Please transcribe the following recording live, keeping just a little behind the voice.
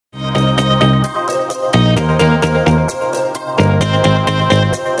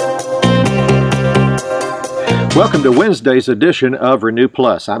Welcome to Wednesday's edition of Renew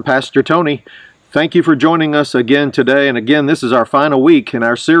Plus. I'm Pastor Tony. Thank you for joining us again today. And again, this is our final week in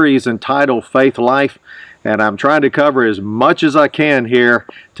our series entitled Faith Life. And I'm trying to cover as much as I can here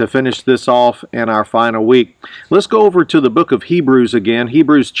to finish this off in our final week. Let's go over to the book of Hebrews again,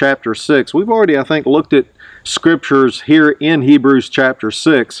 Hebrews chapter 6. We've already, I think, looked at scriptures here in Hebrews chapter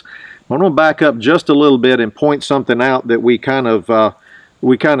 6. I'm going to back up just a little bit and point something out that we kind of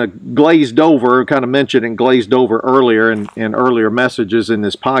glazed over, kind of mentioned and glazed over earlier in earlier messages in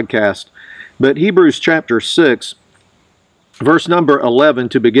this podcast. But Hebrews chapter 6, verse number 11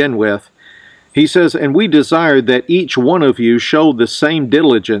 to begin with, he says, "And we desire that each one of you show the same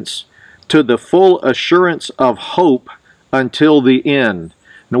diligence to the full assurance of hope until the end."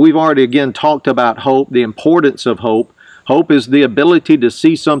 Now, we've already again talked about hope, the importance of hope. Hope is the ability to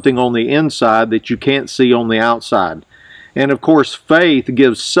see something on the inside that you can't see on the outside. And of course, faith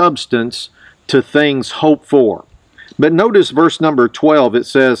gives substance to things hoped for. But notice verse number 12, it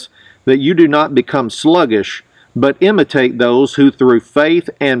says that you do not become sluggish, but imitate those who through faith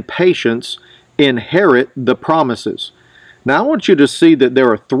and patience inherit the promises. Now I want you to see that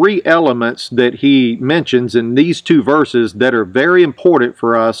there are three elements that he mentions in these two verses that are very important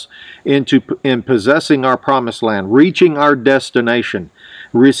for us in possessing our promised land, reaching our destination,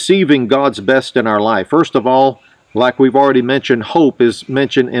 receiving God's best in our life. First of all, like we've already mentioned, hope is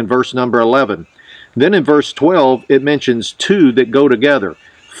mentioned in verse number 11. Then in verse 12, it mentions two that go together,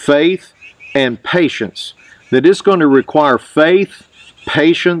 faith and patience. That it's going to require faith,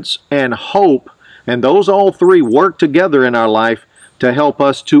 patience, and hope, and those all three work together in our life to help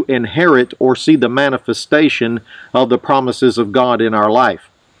us to inherit or see the manifestation of the promises of God in our life.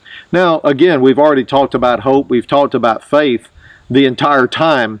 Now, again, we've already talked about hope, we've talked about faith the entire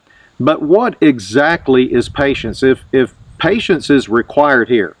time, but what exactly is patience? If patience is required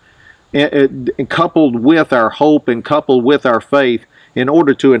here, coupled with our hope and coupled with our faith in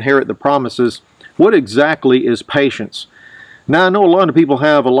order to inherit the promises, what exactly is patience? Now, I know a lot of people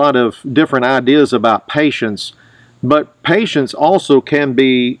have a lot of different ideas about patience, but patience also can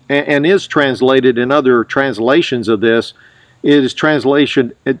be, and is translated in other translations of this, is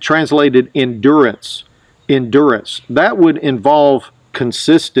translated endurance. Endurance. That would involve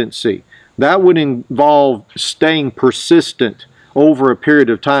consistency. That would involve staying persistent over a period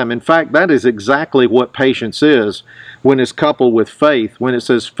of time. In fact, that is exactly what patience is when it's coupled with faith. When it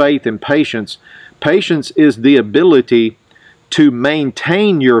says faith and patience, patience is the ability to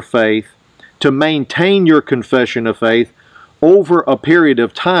maintain your faith, to maintain your confession of faith over a period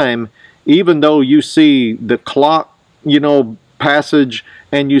of time, even though you see the clock, passage,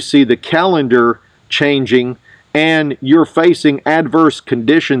 and you see the calendar changing, and you're facing adverse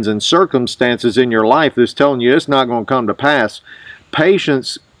conditions and circumstances in your life that's telling you it's not going to come to pass.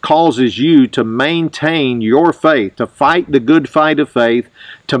 Patience causes you to maintain your faith, to fight the good fight of faith,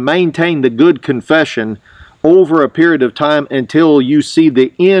 to maintain the good confession over a period of time until you see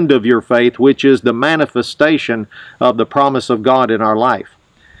the end of your faith, which is the manifestation of the promise of God in our life.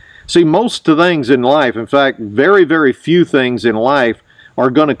 See, most things in life, in fact, very, very few things in life are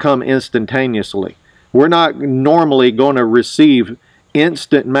going to come instantaneously. We're not normally going to receive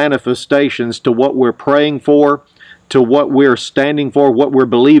instant manifestations to what we're praying for, to what we're standing for, what we're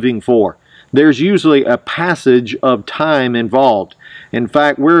believing for. There's usually a passage of time involved. In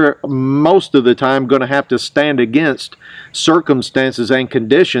fact, we're most of the time going to have to stand against circumstances and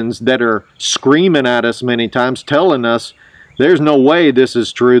conditions that are screaming at us many times, telling us there's no way this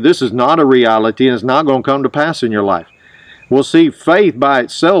is true, this is not a reality, and it's not going to come to pass in your life. Well, see, faith by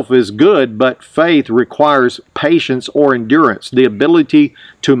itself is good, but faith requires patience or endurance, the ability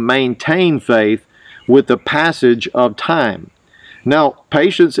to maintain faith with the passage of time. Now,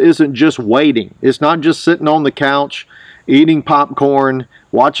 patience isn't just waiting. It's not just sitting on the couch, eating popcorn,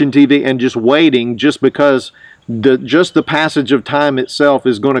 watching TV, and just waiting just because just the passage of time itself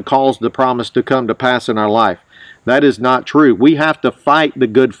is going to cause the promise to come to pass in our life. That is not true. We have to fight the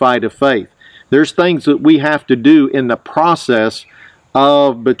good fight of faith. There's things that we have to do in the process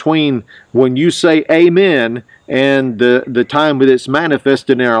of between when you say amen and the time that it's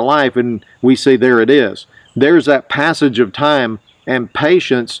manifested in our life and we say there it is. There's that passage of time, and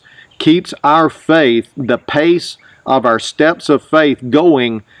patience keeps our faith, the pace of our steps of faith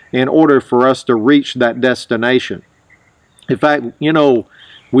going in order for us to reach that destination. In fact,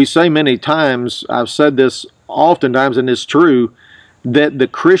 we say many times, I've said this oftentimes and it's true, that the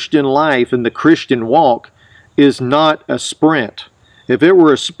Christian life and the Christian walk is not a sprint. If it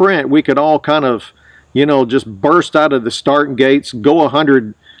were a sprint, we could all kind of, just burst out of the starting gates, go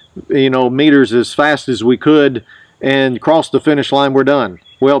 100, meters as fast as we could, and cross the finish line, we're done.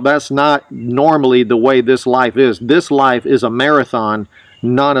 Well, that's not normally the way this life is. This life is a marathon,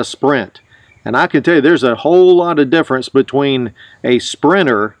 not a sprint. And I can tell you there's a whole lot of difference between a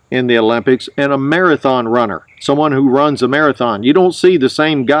sprinter in the Olympics and a marathon runner, someone who runs a marathon. You don't see the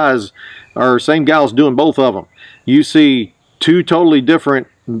same guys or same gals doing both of them. You see two totally different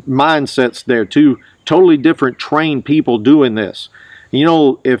mindsets there, two totally different trained people doing this. You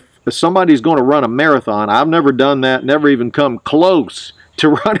know, if somebody's going to run a marathon, I've never done that, never even come close to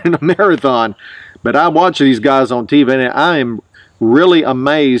running a marathon, but I watch these guys on TV and I am really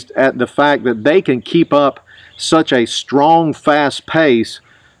amazed at the fact that they can keep up such a strong, fast pace,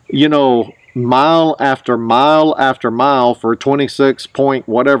 you know, mile after mile after mile for 26 point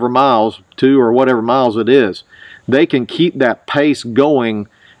whatever miles, 2 or whatever miles it is. They can keep that pace going.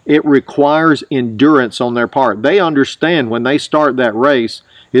 It requires endurance on their part. They understand when they start that race,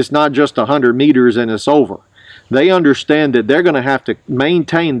 it's not just 100 meters and it's over. They understand that they're going to have to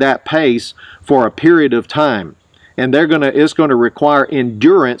maintain that pace for a period of time. And it's going to require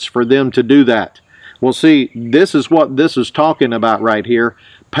endurance for them to do that. Well, see, this is what this is talking about right here.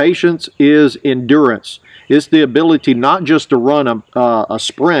 Patience is endurance. It's the ability not just to run a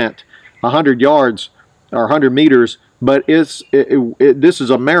sprint, 100 yards or 100 meters, but this is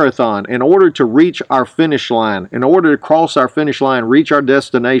a marathon. In order to reach our finish line, in order to cross our finish line, reach our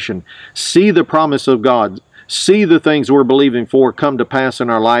destination, see the promise of God, see the things we're believing for come to pass in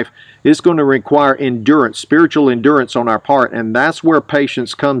our life, it's going to require endurance, spiritual endurance on our part, and that's where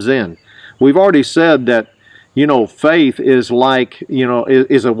patience comes in. We've already said that, you know, faith is like, you know,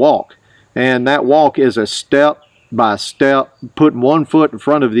 is a walk, and that walk is a step by step, putting one foot in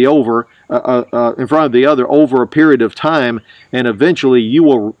front of the other over a period of time, and eventually you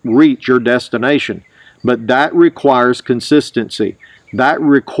will reach your destination. But that requires consistency. That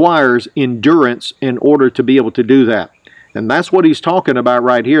requires endurance in order to be able to do that. And that's what he's talking about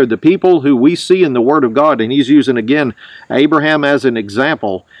right here. The people who we see in the Word of God, and he's using again Abraham as an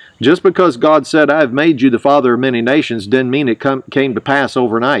example. Just because God said, I have made you the father of many nations, didn't mean it came to pass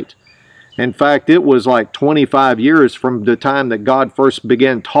overnight. In fact, it was like 25 years from the time that God first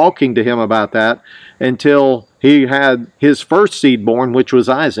began talking to him about that until he had his first seed born, which was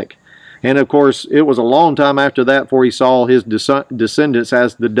Isaac. And of course, it was a long time after that before he saw his descendants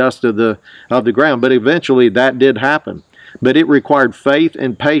as the dust of the ground. But eventually that did happen. But it required faith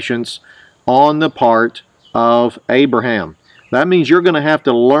and patience on the part of Abraham. That means you're going to have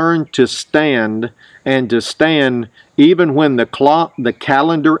to learn to stand, and to stand even when the clock, the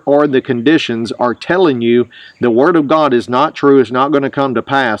calendar, or the conditions are telling you the Word of God is not true, it's not going to come to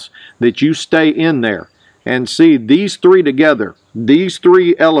pass, that you stay in there. And see, these three together, these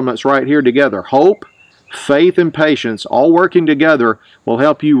three elements right here together, hope, faith, and patience, all working together will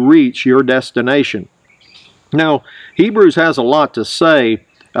help you reach your destination. Now, Hebrews has a lot to say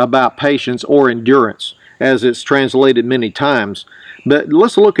about patience or endurance, as it's translated many times. But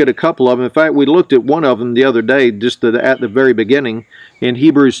let's look at a couple of them. In fact, we looked at one of them the other day, just at the very beginning, in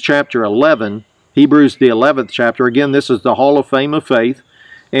Hebrews chapter 11. Hebrews, the 11th chapter. Again, this is the Hall of Fame of Faith.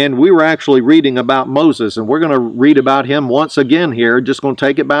 And we were actually reading about Moses, and we're going to read about him once again here. Just going to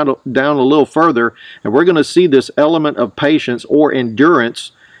take it down a little further, and we're going to see this element of patience or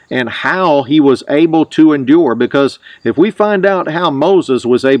endurance and how he was able to endure. Because if we find out how Moses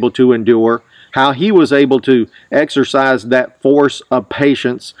was able to endure, how he was able to exercise that force of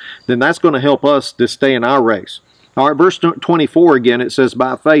patience, then that's going to help us to stay in our race. All right, verse 24 again, it says,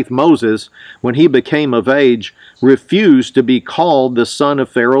 by faith Moses, when he became of age, refused to be called the son of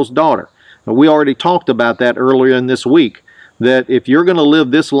Pharaoh's daughter. Now, we already talked about that earlier in this week, that if you're going to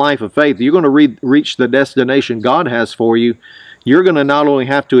live this life of faith, you're going to reach the destination God has for you, you're going to not only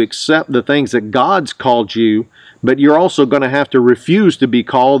have to accept the things that God's called you, but you're also going to have to refuse to be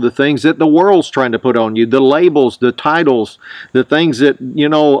called the things that the world's trying to put on you, the labels, the titles, the things that, you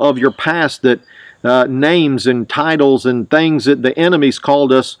know, of your past, that names and titles and things that the enemy's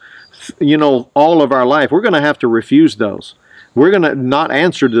called us, you know, all of our life. We're going to have to refuse those. We're going to not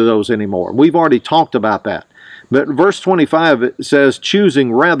answer to those anymore. We've already talked about that. But verse 25, it says,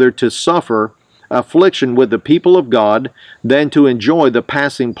 choosing rather to suffer affliction with the people of God than to enjoy the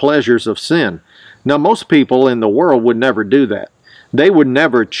passing pleasures of sin. Now, most people in the world would never do that. They would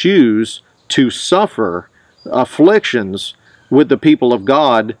never choose to suffer afflictions with the people of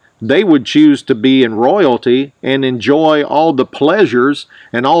God. They would choose to be in royalty and enjoy all the pleasures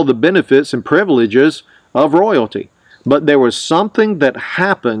and all the benefits and privileges of royalty. But there was something that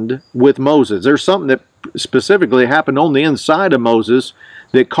happened with Moses. There's something that specifically happened on the inside of Moses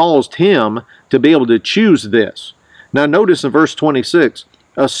that caused him to be able to choose this. Now notice in verse 26,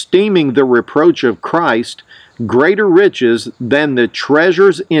 esteeming the reproach of Christ greater riches than the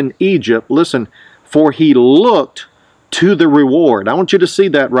treasures in Egypt. Listen, for he looked to the reward. I want you to see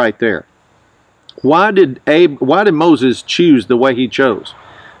that right there. Why did Moses choose the way he chose?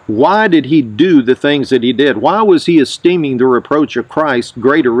 Why did he do the things that he did? Why was he esteeming the reproach of Christ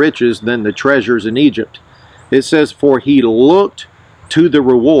greater riches than the treasures in Egypt? It says, for he looked to the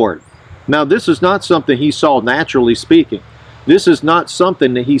reward. Now, this is not something he saw naturally speaking. This is not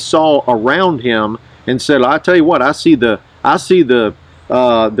something that he saw around him and said, I tell you what, I see the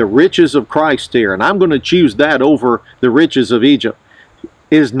riches of Christ here, and I'm going to choose that over the riches of Egypt.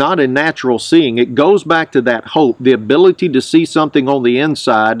 It is not a natural seeing. It goes back to that hope, the ability to see something on the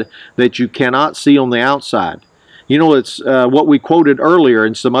inside that you cannot see on the outside. You know, it's what we quoted earlier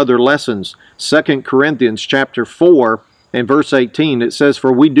in some other lessons, 2 Corinthians chapter 4 and verse 18. It says,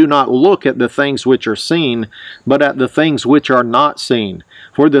 for we do not look at the things which are seen, but at the things which are not seen.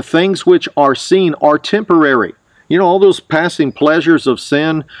 For the things which are seen are temporary. You know, all those passing pleasures of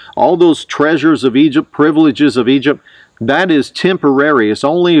sin, all those treasures of Egypt, privileges of Egypt, that is temporary. It's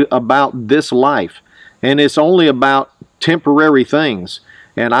only about this life, and it's only about temporary things.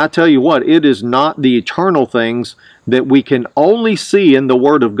 And I tell you what, it is not the eternal things that we can only see in the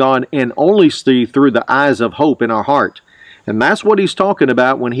Word of God and only see through the eyes of hope in our heart. And that's what he's talking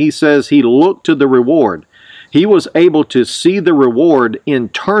about when he says he looked to the reward. He was able to see the reward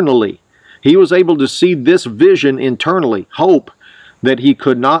internally. He was able to see this vision internally, hope that he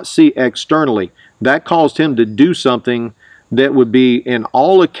could not see externally. That caused him to do something that would be, in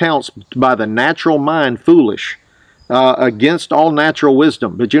all accounts, by the natural mind, foolish, against all natural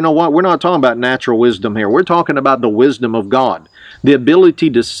wisdom. But you know what? We're not talking about natural wisdom here. We're talking about the wisdom of God, the ability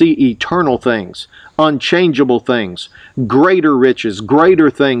to see eternal things, unchangeable things, greater riches, greater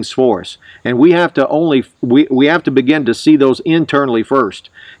things for us. And we have to we have to begin to see those internally first.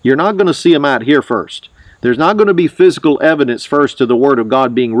 You're not going to see them out here first. There's not going to be physical evidence first to the Word of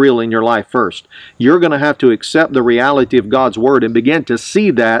God being real in your life first. You're going to have to accept the reality of God's Word and begin to see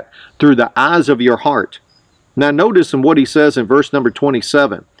that through the eyes of your heart. Now notice in what he says in verse number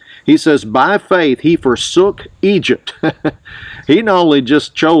 27. He says, by faith he forsook Egypt. He not only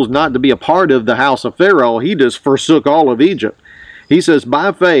just chose not to be a part of the house of Pharaoh, he just forsook all of Egypt. He says,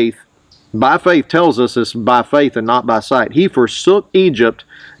 by faith tells us it's by faith and not by sight. He forsook Egypt,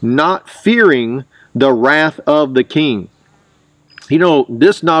 not fearing the wrath of the king. You know,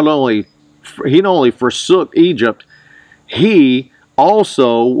 he not only forsook Egypt, he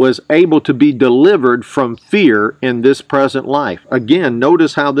also was able to be delivered from fear in this present life. Again,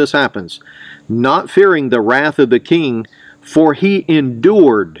 notice how this happens. Not fearing the wrath of the king, for he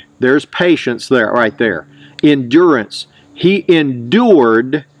endured. There's patience there, right there. Endurance. He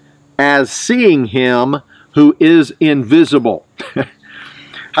endured as seeing him who is invisible.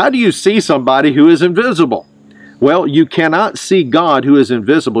 How do you see somebody who is invisible? Well, you cannot see God who is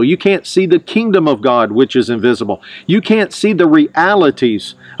invisible. You can't see the kingdom of God which is invisible. You can't see the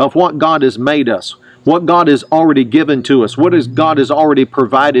realities of what God has made us, what God has already given to us, what God has already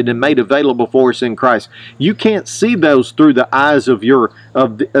provided and made available for us in Christ. You can't see those through the eyes of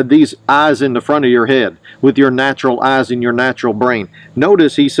these eyes in the front of your head, with your natural eyes and your natural brain.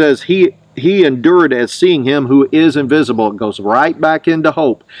 Notice he says he endured as seeing him who is invisible. It goes right back into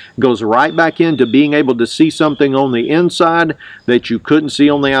hope. It goes right back into being able to see something on the inside that you couldn't see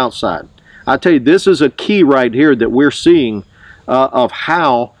on the outside. I tell you, this is a key right here that we're seeing of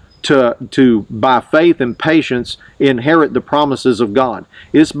how to by faith and patience inherit the promises of God.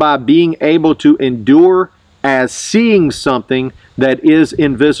 It's by being able to endure as seeing something that is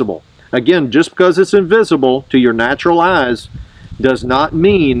invisible. Again, just because it's invisible to your natural eyes does not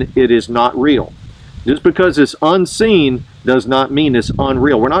mean it is not real. Just because it's unseen does not mean it's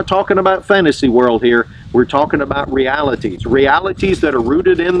unreal. We're not talking about fantasy world here. We're talking about realities. Realities that are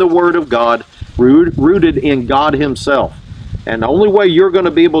rooted in the Word of God, rooted in God Himself. And the only way you're going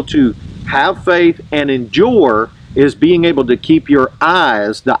to be able to have faith and endure is being able to keep your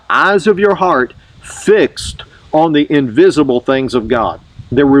eyes, the eyes of your heart, fixed on the invisible things of God,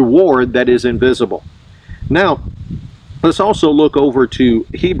 the reward that is invisible. Now, let's also look over to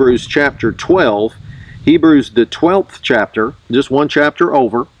Hebrews chapter 12. Hebrews, the 12th chapter, just one chapter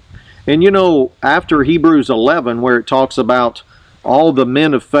over. And you know, after Hebrews 11, where it talks about all the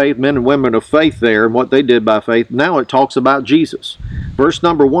men of faith, men and women of faith there, and what they did by faith, now it talks about Jesus. Verse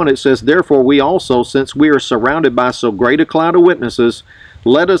number 1, it says, "Therefore we also, since we are surrounded by so great a cloud of witnesses,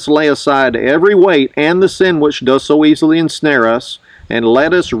 let us lay aside every weight and the sin which does so easily ensnare us, and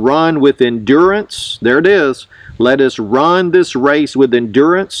let us run with endurance," there it is, "let us run this race with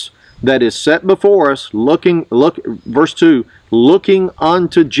endurance that is set before us, verse 2, looking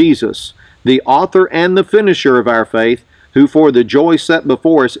unto Jesus, the author and the finisher of our faith, who for the joy set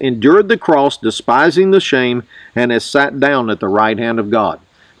before us endured the cross, despising the shame, and has sat down at the right hand of God.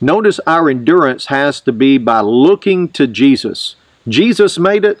 Notice our endurance has to be by looking to Jesus. Jesus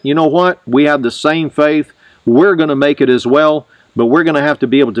made it. You know what? We have the same faith. We're going to make it as well, but we're going to have to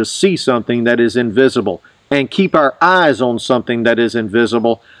be able to see something that is invisible and keep our eyes on something that is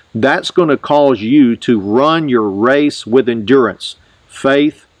invisible. That's going to cause you to run your race with endurance,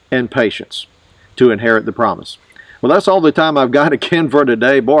 faith, and patience to inherit the promise. Well, that's all the time I've got again for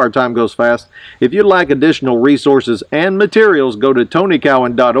today. Boy, our time goes fast. If you'd like additional resources and materials, go to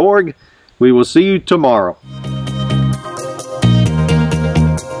tonycowan.org. We will see you tomorrow.